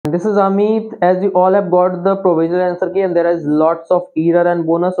This is Amit. As you all have got the provisional answer key, and there is lots of error and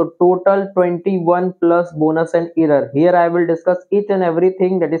bonus, so total 21 plus bonus and error. Here I will discuss each and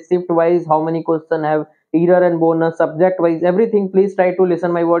everything, that is shift wise, how many questions have error and bonus, subject wise, everything. Please try to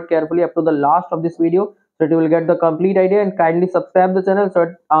listen my word carefully up to the last of this video so that you will get the complete idea, and kindly subscribe the channel so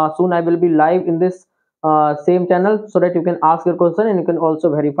that soon I will be live in this same channel so that you can ask your question and you can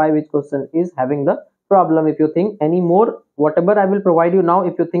also verify which question is having the problem. If you think any more, whatever I will provide you now,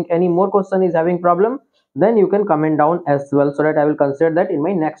 if you think any more question is having problem, then you can comment down as well so that I will consider that in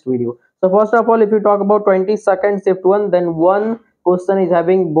my next video. So first of all, if you talk about 22nd shift 1, then one question is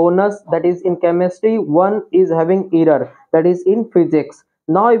having bonus, that is in chemistry, one is having error, that is in physics.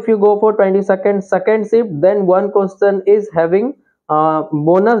 Now if you go for 22nd second shift, then one question is having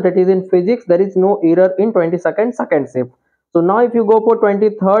bonus, that is in physics, there is no error in 22nd second shift. So now if you go for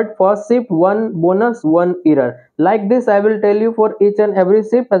 23rd first shift, one bonus, one error. Like this I will tell you for each and every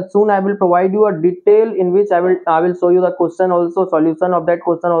shift, and soon I will provide you a detail in which I will show you the question also, solution of that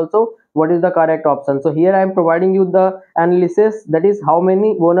question also, what is the correct option. So here I am providing you the analysis, that is how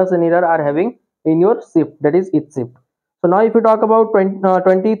many bonus and error are having in your shift, that is each shift. So now if you talk about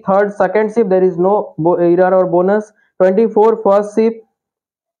 23rd second shift, there is no error or bonus. 24th first shift,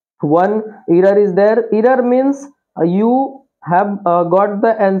 one error is there. Error means you have got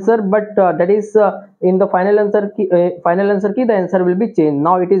the answer, but that is in the final answer key, the answer will be changed.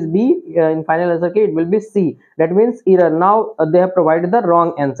 Now it is B, in final answer key it will be C, that means error. Now they have provided the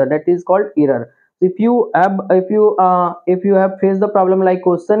wrong answer, that is called error. If you have faced the problem like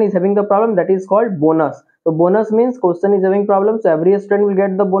question is having the problem, that is called bonus. So bonus means question is having problem, so every student will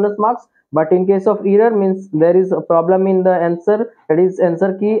get the bonus marks. But in case of error means there is a problem in the answer, that is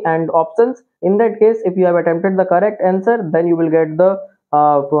answer key and options. In that case, if you have attempted the correct answer, then you will get the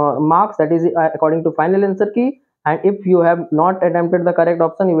marks, that is according to final answer key. And if you have not attempted the correct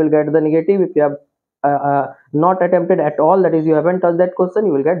option, you will get the negative. If you have not attempted at all, that is you haven't touched that question,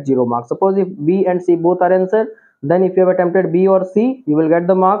 you will get 0 marks. Suppose if B and C both are answer, then if you have attempted B or C, you will get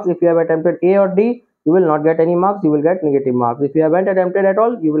the marks. If you have attempted A or D, you will not get any marks, you will get negative marks. If you haven't attempted at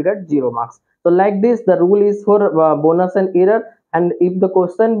all, you will get 0 marks. So like this the rule is for bonus and error, and if the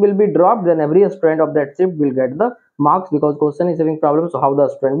question will be dropped, then every student of that shift will get the marks, because question is having problems. So how the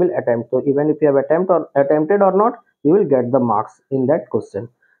student will attempt, so even if you have attempted or not, you will get the marks in that question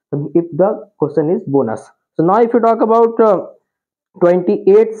if the question is bonus. So now if you talk about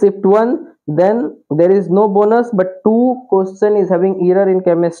 28 shift 1, then there is no bonus, but two question is having error in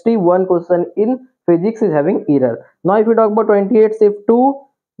chemistry, one question in physics is having error. Now if you talk about 28 shift 2,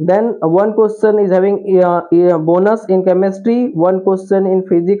 then one question is having bonus in chemistry, one question in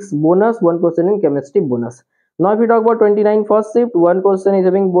physics bonus, one question in chemistry bonus. Now if you talk about 29 first shift, one question is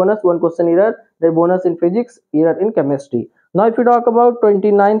having bonus, one question error, the bonus in physics, error in chemistry. Now if you talk about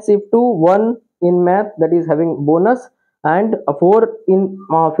 29 shift 2, one in math, that is having bonus, and 4 in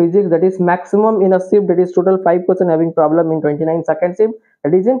physics, that is maximum in a shift, that is total 5% having problem in 29 second shift,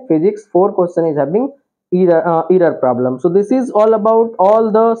 that is in physics 4 question is having error problem. So this is all about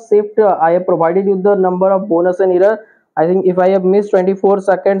all the shift. I have provided you the number of bonus and error. I think if I have missed 24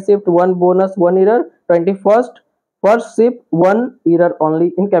 second shift, one bonus, one error. 21st first shift, one error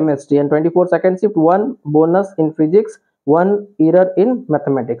only in chemistry, and 24 second shift, one bonus in physics, one error in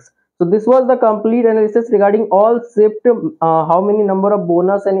mathematics. So this was the complete analysis regarding all shift, how many number of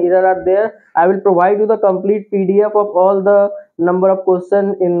bonus and error are there. I will provide you the complete PDF of all the number of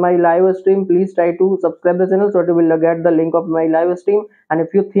question in my live stream. Please try to subscribe the channel so that you will get the link of my live stream. And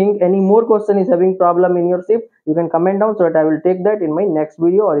if you think any more question is having problem in your shift, you can comment down so that I will take that in my next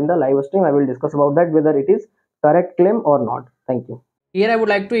video or in the live stream. I will discuss about that whether it is correct claim or not. Thank you. Here I would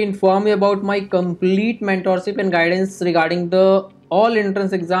like to inform you about my complete mentorship and guidance regarding the all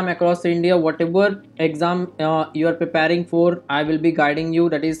entrance exam across India. Whatever exam you are preparing for, I will be guiding you.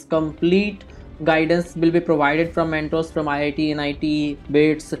 That is complete guidance will be provided from mentors from IIT, NIT,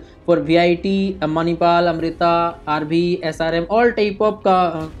 BITS. For VIT, Manipal, Amrita, RB, SRM, all type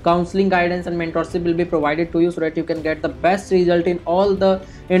of counseling guidance and mentorship will be provided to you so that you can get the best result in all the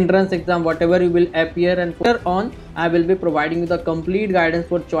entrance exam whatever you will appear. And further on I will be providing you the complete guidance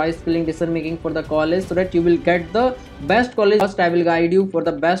for choice filling, decision making for the college so that you will get the best college. First I will guide you for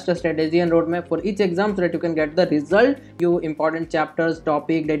the best strategy and roadmap for each exam so that you can get the result. You important chapters,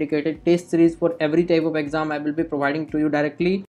 topic, dedicated test series for every type of exam I will be providing to you directly.